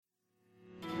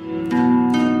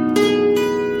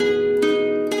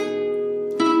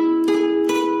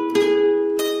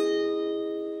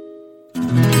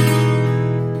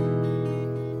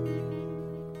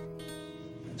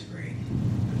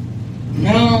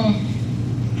No,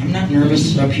 I'm not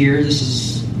nervous up here.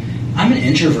 I'm an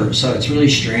introvert, so it's really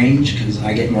strange because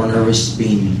I get more nervous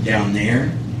being down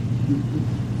there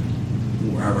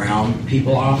around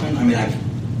people often. I mean, I've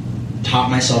taught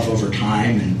myself over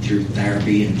time and through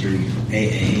therapy and through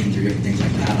AA and through different things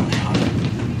like that on how to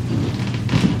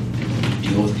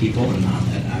deal with people, and not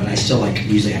that. I still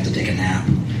usually have to take a nap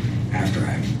after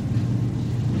I've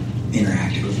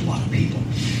interacted with a lot of people.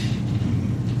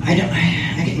 I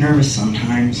get nervous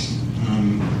sometimes.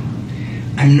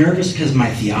 I'm nervous because my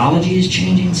theology is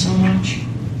changing so much.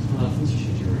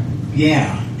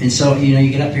 Yeah, and so you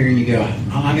get up here and you go,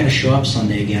 oh, I got to show up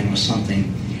Sunday again with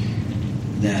something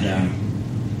that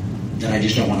I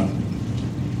just don't want to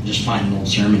just find an old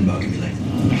sermon book and be like,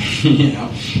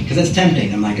 because that's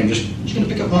tempting. I'm just going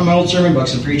to pick up one of my old sermon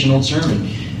books and preach an old sermon.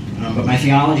 But my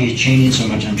theology is changing so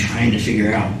much. I'm trying to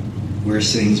figure out where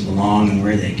things belong and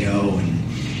where they go, and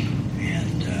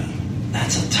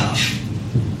that's a tough,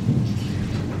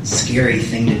 scary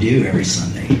thing to do every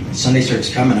Sunday. When Sunday starts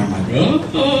coming, I'm like,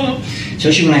 oh.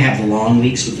 Especially when I have the long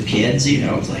weeks with the kids,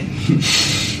 it's like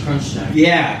crunch time.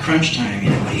 Yeah, crunch time.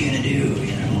 What are you gonna do?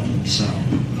 And so,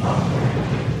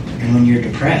 and when you're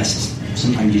depressed,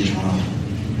 sometimes you just want to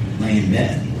lay in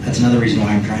bed. That's another reason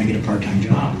why I'm trying to get a part-time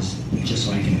job, is just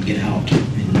so I can get out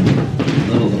and live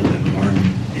a little bit more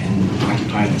and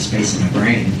occupy the space in my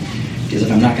brain. Because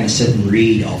if I'm not going to sit and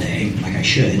read all day like I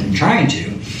should, I'm trying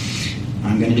to,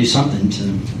 I'm going to do something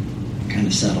to kind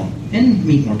of settle and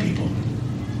meet more people.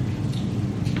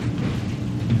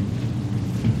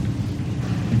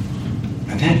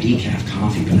 I've had decaf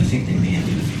coffee, but I think they may have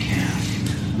given me calf.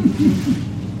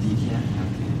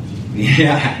 Decaf?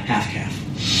 Yeah, half calf.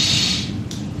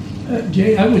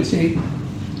 Jay, I would say,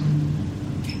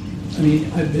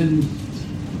 I've been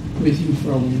with you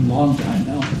for a long time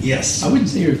now. Yes. I wouldn't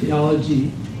say your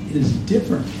theology is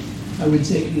different. I would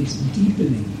say it's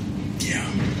deepening. Yeah.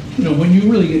 When you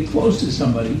really get close to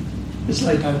somebody, it's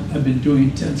like I've been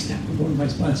doing 10-step with one of my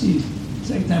sponsees. The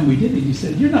second time we did it, he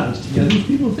said, "You're not as together as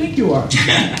people think you are."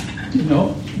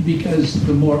 Because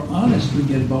the more honest we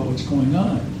get about what's going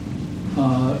on.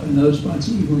 Another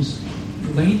sponsee who's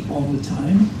late all the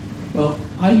time. Well,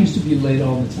 I used to be late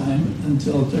all the time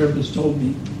until a therapist told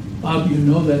me, "Bob,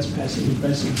 that's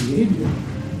passive-aggressive behavior."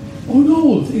 "Oh,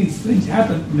 no, things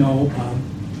happen." "No, Bob.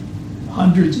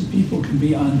 Hundreds of people can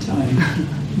be on time.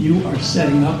 You are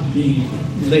setting up being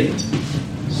late.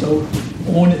 So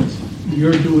own it.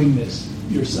 You're doing this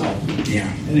yourself."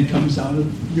 Yeah. And it comes out of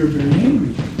you're very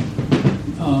angry.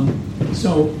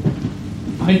 So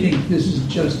I think this is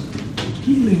just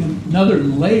healing another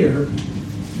layer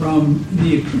from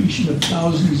the accretion of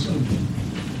thousands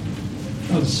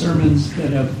of sermons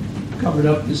that have covered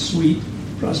up the sweet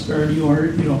prosperity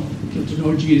order, get to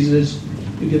know Jesus,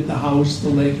 you get the house, the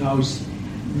lake house,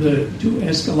 the 2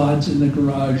 Escalades in the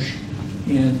garage,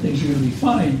 and things are going to be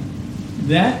fine.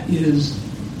 That is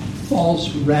false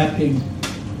wrapping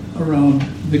around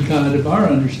the God of our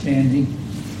understanding,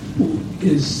 who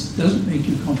doesn't make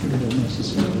you comfortable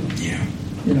necessarily. Yeah.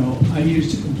 I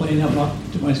used to complain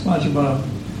to my sponsor about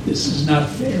this is not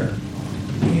fair.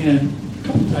 And a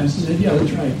couple times he said, "Yeah,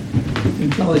 that's right."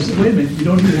 Until I said, "Wait a minute, you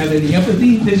don't even have any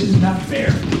empathy? This is not fair."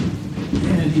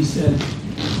 And he said,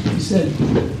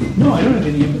 "No, I don't have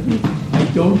any empathy. I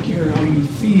don't care how you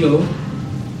feel.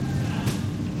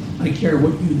 I care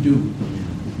what you do."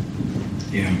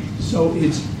 Yeah. So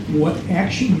it's what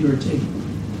action you're taking.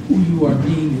 Who you are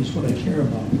being is what I care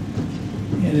about.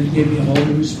 And it gave me a whole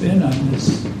new spin on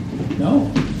this. No,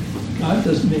 God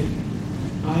doesn't make...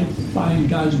 I find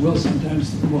God's will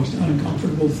sometimes the most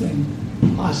uncomfortable thing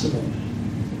possible.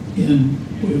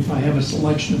 If I have a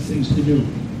selection of things to do,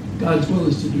 God's will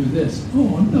is to do this.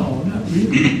 Oh, no, not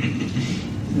really.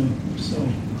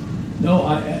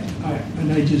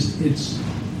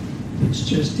 It's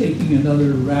just taking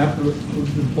another wrapper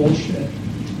of the bullshit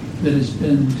that has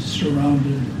been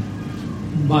surrounded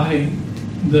by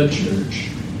the church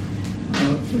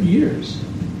for years.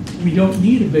 We don't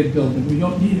need a big building. We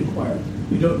don't need a choir.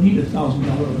 We don't need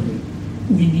 $1,000 living.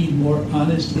 We need more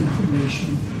honest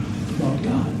information about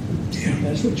God. Yeah. And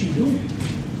that's what you're doing.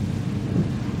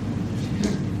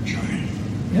 Trying.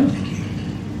 Yeah. Thank you.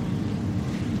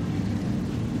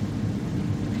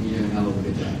 You're doing a hell of a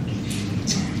good job.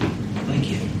 Thank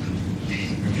you.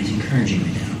 Everybody's encouraging me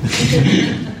now.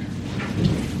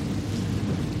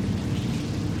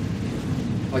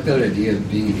 I like that idea of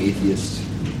being an atheist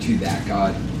to that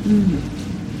God.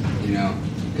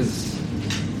 Because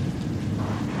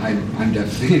I'm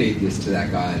definitely an atheist to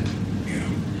that God. Yeah.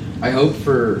 I hope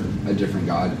for a different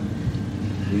God.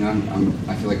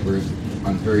 I feel like we're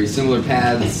on very similar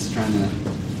paths, trying to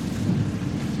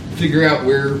figure out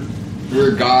where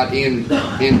God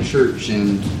and church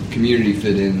and community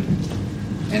fit in,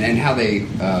 and how they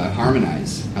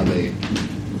harmonize, how they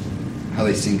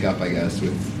sync up, I guess,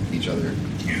 with each other.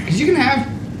 Because you can have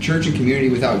church and community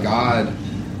without God.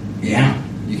 Yeah.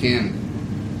 You can.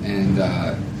 And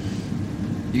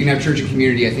you can have church and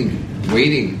community, I think,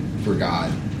 waiting for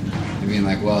God and being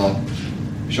like, well,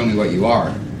 show me what you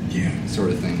are,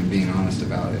 sort of thing, and being honest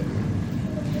about it.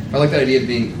 I like that idea of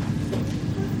being...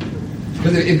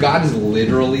 Because if God is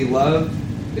literally love,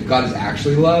 if God is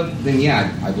actually love, then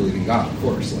yeah, I believe in God, of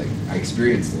course. Like, I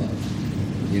experience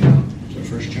love, you know? That's what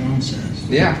First John says.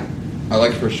 Yeah. I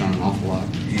like First John an awful lot.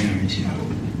 Yeah, me too.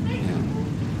 Yeah.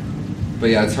 But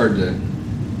yeah, it's hard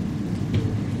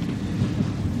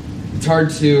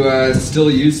to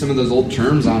still use some of those old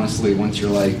terms, honestly, once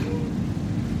you're like,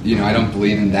 you know, I don't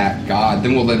believe in that God.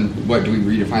 Then what, do we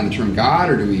redefine the term God,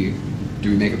 or do we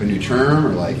make up a new term,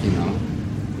 or like, you know,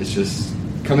 it's just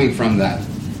coming from that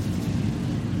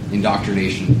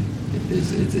indoctrination.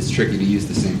 It's tricky to use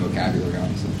the same vocabulary,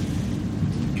 honestly.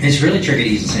 It's really tricky to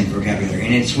use the same vocabulary,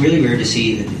 and it's really weird to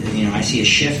see that, you know, I see a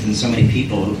shift in so many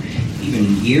people who,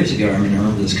 even years ago, I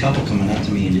remember this couple coming up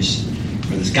to me or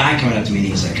this guy coming up to me and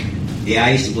he's like, yeah,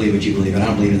 I used to believe what you believe, but I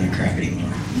don't believe in that crap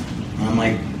anymore. And I'm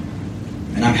like,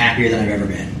 and I'm happier than I've ever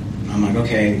been. I'm like,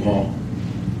 okay, well,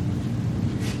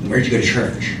 where'd you go to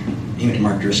church? He went to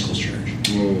Mark Driscoll's church.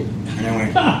 Whoa. And I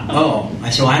went, oh, I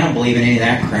said, well, I don't believe in any of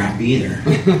that crap either.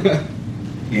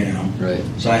 You know? Right.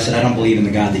 So I said, I don't believe in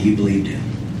the God that you believed in.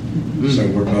 Mm. So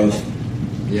we're both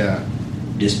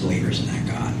disbelievers in that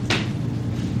God.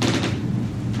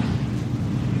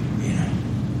 You know?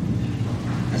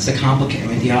 That's the complicated,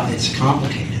 it's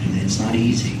complicated and it's not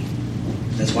easy.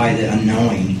 That's why the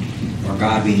unknowing, or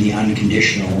God being the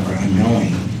unconditional or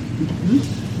unknowing,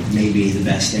 may be the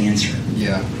best answer.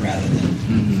 Yeah. Rather than...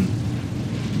 Mm-hmm.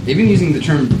 Even using the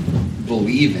term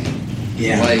believing.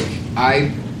 Yeah. Like,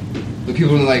 the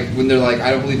people when they're like, I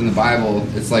don't believe in the Bible,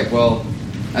 it's like, well,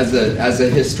 as a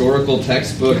historical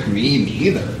textbook, me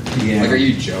neither. Yeah. Like, are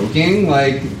you joking?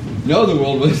 Like, no, the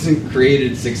world wasn't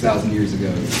created 6,000 years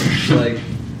ago. Like,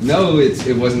 no,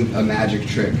 it wasn't a magic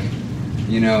trick.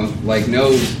 You know, like,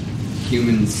 no,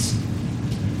 humans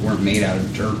weren't made out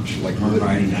of dirt. Like, Or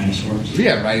riding dinosaurs.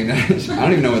 Yeah, riding dinosaurs. I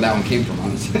don't even know where that one came from,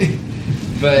 honestly.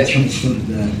 But That's from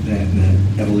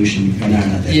the evolution, or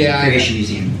not the Creation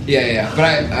Museum. Yeah.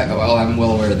 But I'm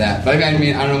well aware of that. But I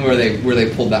mean, I don't know where they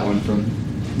pulled that one from.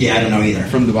 Yeah, I don't know either.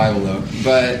 From the Bible, though.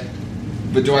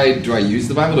 But do I use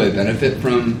the Bible? Do I benefit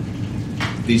from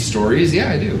these stories?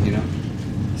 Yeah, I do. You know.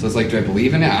 So it's like, do I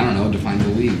believe in it? I don't know. Define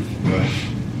believe.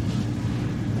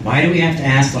 Why do we have to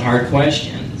ask the hard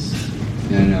questions?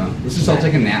 Yeah, I know. Let's just all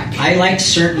take a nap. I like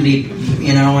certainty.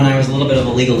 You know, when I was a little bit of a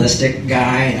legalistic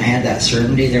guy and I had that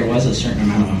certainty, there was a certain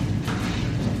amount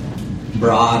of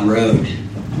broad road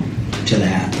to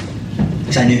that.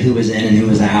 Because I knew who was in and who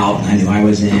was out, and I knew I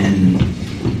was in. And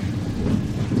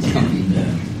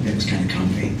it was kind of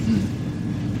comfy.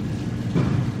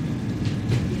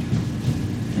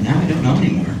 And now I don't know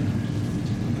anymore.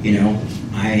 You know,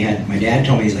 my dad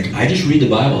told me, he's like, I just read the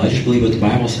Bible. I just believe what the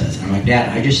Bible says. And I'm like, Dad,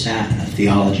 I just sat in a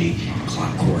theology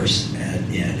course at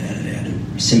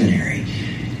a seminary,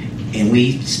 and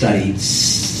we studied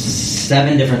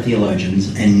 7 different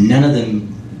theologians, and none of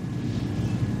them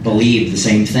believed the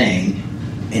same thing.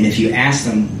 And if you asked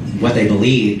them what they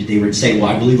believed, they would say, well,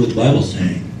 I believe what the Bible's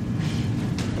saying.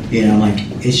 You know, like,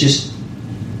 it's just,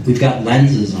 we've got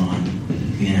lenses on,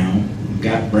 you know. We've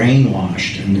got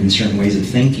brainwashed in certain ways of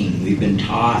thinking. We've been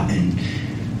taught, and,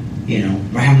 you know,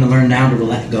 we're having to learn now to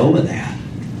let go of that.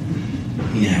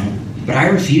 You know, but I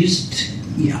refused.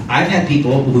 I've had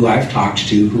people who I've talked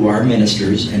to who are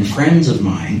ministers and friends of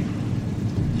mine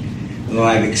who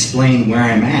I've explained where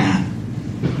I'm at,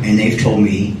 and they've told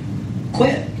me,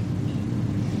 quit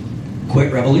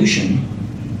Revolution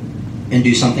and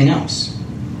do something else.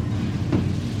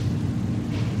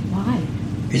 Why?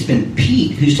 It's been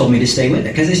Pete who's told me to stay with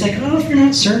it, because it's like, oh, if you're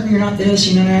not certain, you're not this,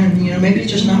 you know, maybe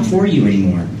it's just not for you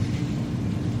anymore.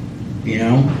 You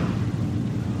know,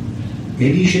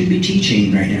 maybe you shouldn't be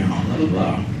teaching right now, blah, blah,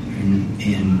 blah.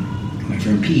 And my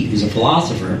friend Pete, who's a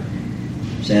philosopher,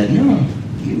 said, no,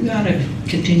 you got to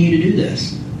continue to do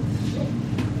this.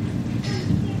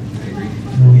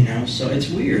 You know, so it's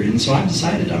weird. And so I've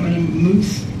decided I'm going to move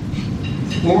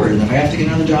forward. And if I have to get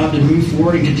another job to move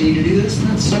forward and continue to do this,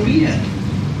 then so be it.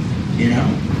 You know?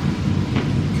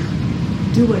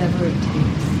 Do whatever it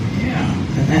takes. Yeah.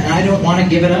 And I don't want to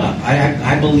give it up.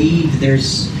 I believe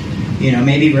there's, you know,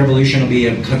 maybe Revolution will be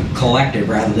a collective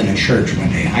rather than a church one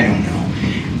day. I don't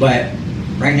know. But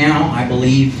right now, I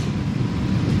believe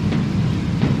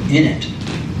in it.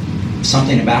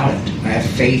 Something about it. I have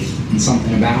faith in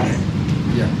something about it.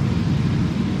 Yeah.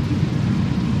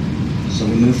 So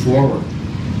we move forward.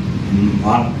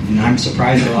 And I'm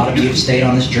surprised that a lot of you have stayed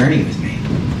on this journey with me.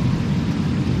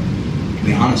 To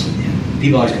be honest with you.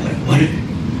 People always go like, what? Did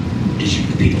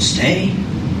the people stay?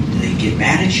 Did they get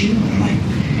mad at you? And I'm like,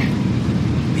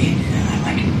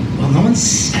 well, no one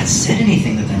has said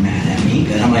anything that they're mad at me.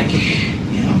 But I'm like,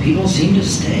 people seem to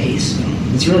stay. So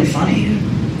it's really funny. And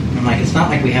I'm like, it's not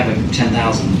like we have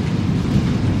 10,000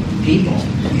 people,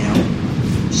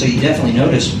 So you definitely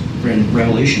notice in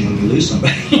Revolution when we lose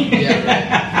somebody. Yeah,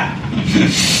 right.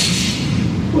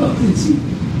 Well,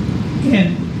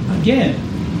 and again,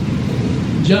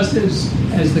 just as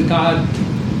the God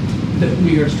that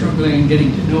we are struggling and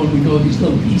getting to know, and we know these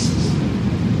little pieces,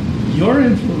 your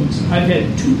influence, I've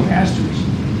had 2 pastors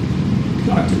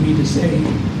talk to me to say,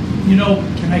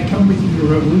 can I come with you to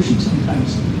Revolution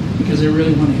sometimes? Because I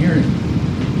really want to hear it.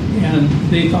 And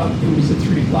they thought it was at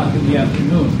 3 o'clock in the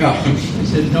afternoon. Oh. I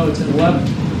said, no, it's at 11.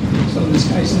 So this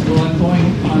guy said, well, I'm going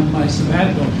on my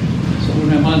sabbatical. So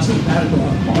when I'm on sabbatical,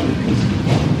 I'll call you because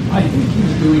I think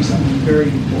he's doing something very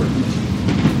important.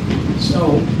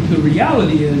 So the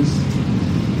reality is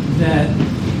that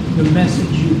the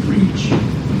message you preach,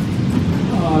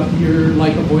 you're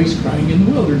like a voice crying in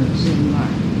the wilderness. And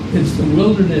it's the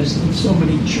wilderness of so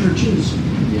many churches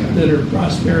that are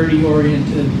prosperity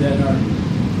oriented, that are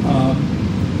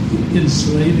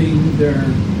enslaving their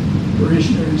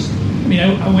parishioners. I mean,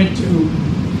 I went to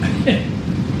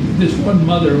this one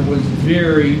mother was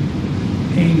very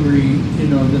angry,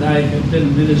 that I had been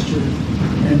a minister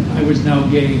and I was now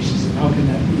gay. She said, how can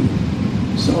that be?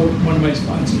 So one of my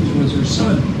sponsors was her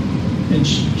son, and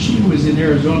she was in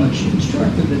Arizona. She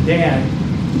instructed the dad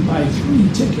to buy 3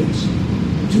 tickets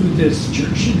to this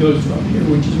church she goes to up here,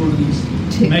 which is one of these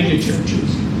mega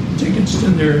churches, tickets to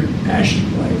their Passion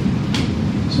Play.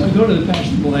 So I go to the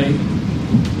Passion Play,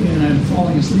 and I'm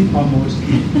falling asleep almost.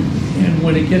 And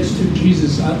when it gets to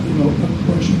Jesus,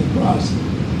 approaching the cross,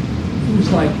 it was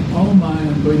like, oh my,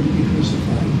 I'm going to be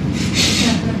crucified.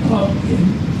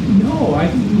 No, I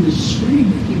think he was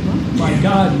screaming, my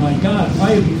God,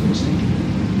 why have you forsaken me?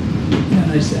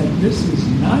 And I said, this is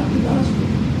not the gospel.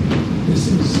 This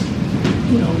is,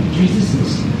 Jesus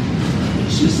is,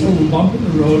 it's just a little bump in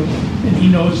the road, and he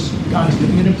knows God's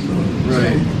going to get him through it.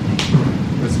 Right. So,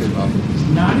 That's good, Bob. it's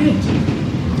not it.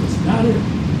 It's not it.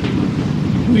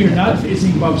 We are not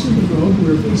facing bumps in the road.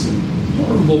 We're facing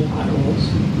horrible potholes.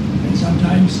 And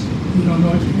sometimes you don't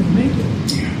know if you're going to make it.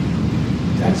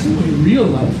 That's the way real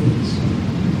life is.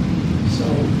 So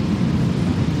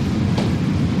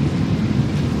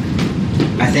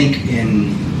I think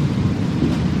in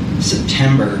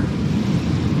September,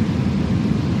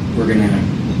 we're going to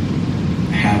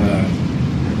have a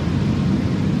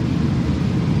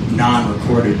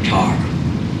non-recorded talk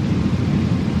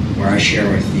where I share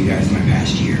with you guys my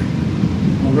past year.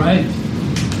 all right.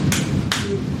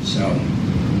 So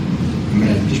I'm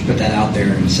going to just put that out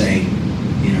there and say,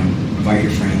 invite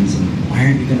your friends. And why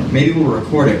aren't you going to? Maybe we'll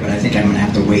record it, but I think I'm going to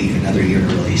have to wait another year to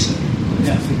release it.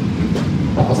 Yeah.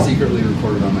 I'll secretly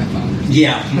record it on my phone.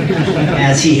 Yeah,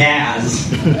 as he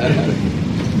has.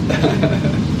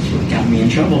 Got me in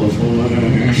trouble before.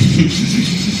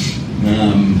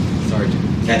 Sorry,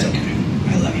 Jim. That's okay.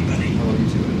 I love you, buddy. I love you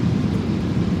too.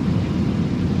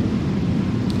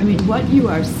 I mean, what you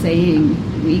are saying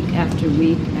week after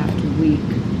week after week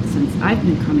since I've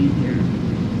been coming here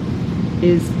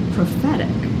is prophetic.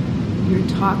 You're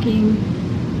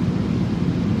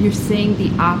saying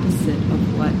the opposite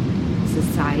of what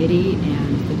society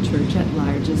and the church at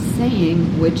large is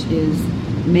saying, which is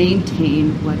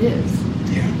maintain what is.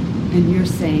 Yeah. And you're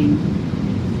saying,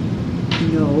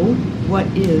 no, what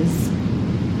is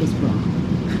wrong.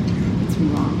 It's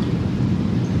wrong.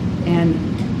 And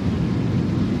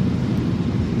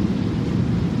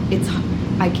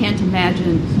I can't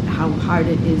imagine how hard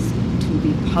it is to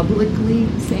be publicly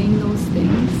saying those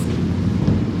things,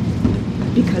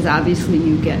 because obviously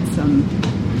you get some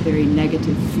very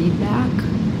negative feedback.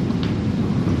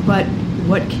 But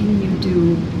what can you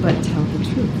do but tell the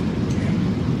truth?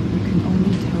 You can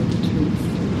only tell the truth.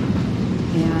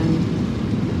 And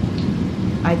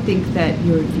I think that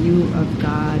your view of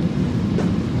God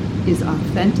is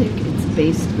authentic, it's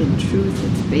based in truth,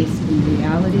 it's based in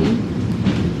reality.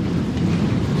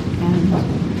 And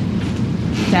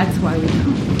that's why we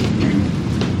come.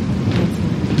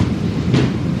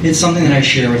 It's something that I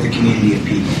share with a community of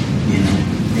people,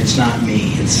 It's not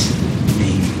me, it's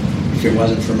me. If it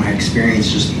wasn't for my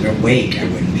experience just awake, I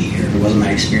wouldn't be here. If it wasn't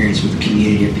my experience with a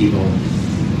community of people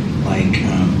like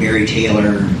Barry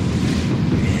Taylor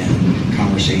and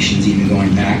conversations, even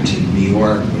going back to New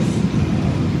York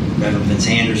with Reverend Vince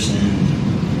Anderson.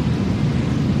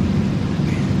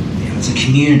 It's a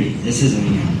community. This isn't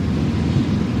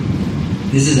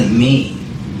me.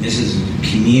 This is a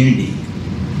community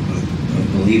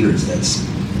of believers that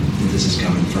this is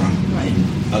coming from, Right.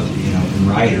 And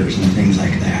writers and things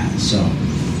like that. So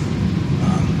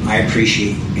I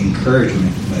appreciate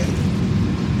encouragement, but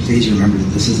please remember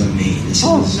that this isn't me. This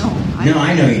is no. I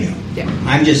know you know. Yeah.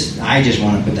 I just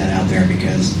want to put that out there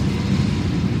because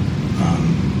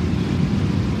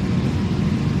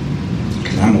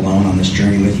I'm alone on this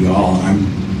journey with you all, and I'm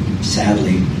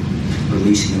sadly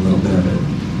releasing a little bit of it.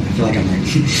 I feel like I'm like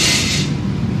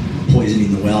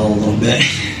poisoning the well a little bit.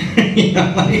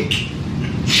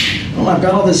 I've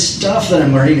got all this stuff that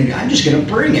I'm learning, and I'm just going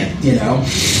to bring it, and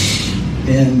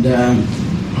I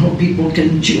hope people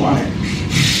can chew on it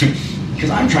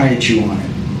because I'm trying to chew on it.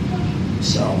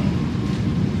 So.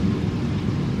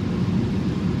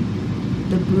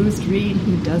 The bruised reed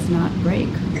he does not break.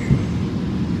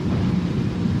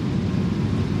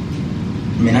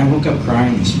 I woke up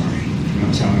crying this morning.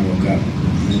 That's how I woke up.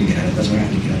 That's why I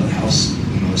had to get out of the house.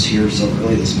 I was here so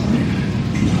early this morning.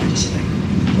 I just like a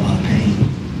lot of pain.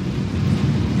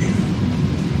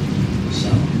 So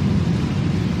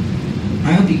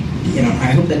I hope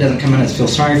I hope that doesn't come out as feel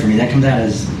sorry for me. That comes out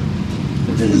as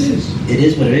it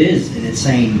is what it is, and it's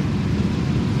saying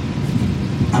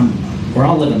we're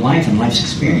all living life and life's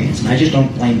experience, and I just don't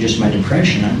blame just my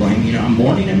depression. I blame, I'm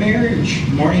mourning a marriage,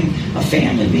 I'm mourning a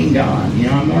family being gone.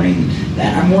 I'm mourning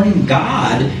that. I'm mourning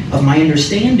God of my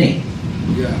understanding.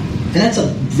 Yeah. And that's a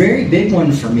very big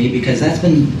one for me because that's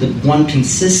been the one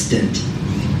consistent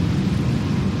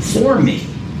for me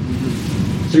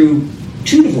through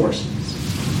 2 divorces.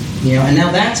 And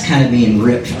now that's kind of being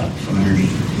ripped up from underneath,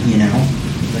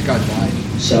 That God died.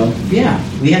 So, yeah,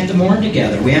 we have to mourn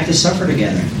together. We have to suffer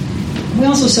together. We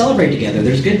also celebrate together.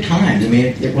 There's good times.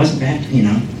 It wasn't bad,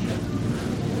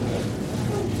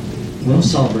 We'll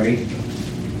celebrate.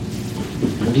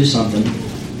 We'll do something.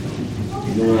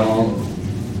 Maybe we'll all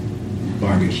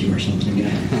barbecue or something.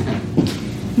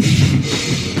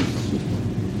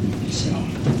 So,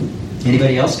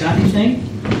 anybody else got anything?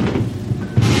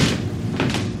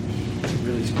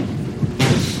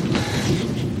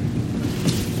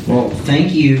 Well,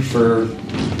 thank you for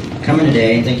coming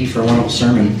today, and thank you for a wonderful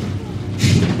sermon.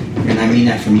 And I mean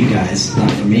that from you guys, not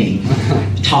from me.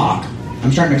 Talk.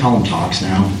 I'm starting to call them talks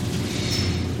now.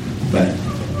 But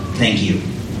thank you.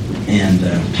 And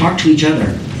talk to each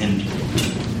other. And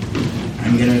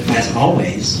I'm going to, as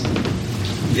always,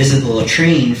 visit the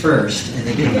latrine first and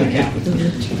then come back out.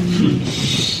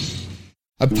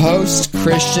 A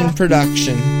post-Christian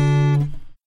production.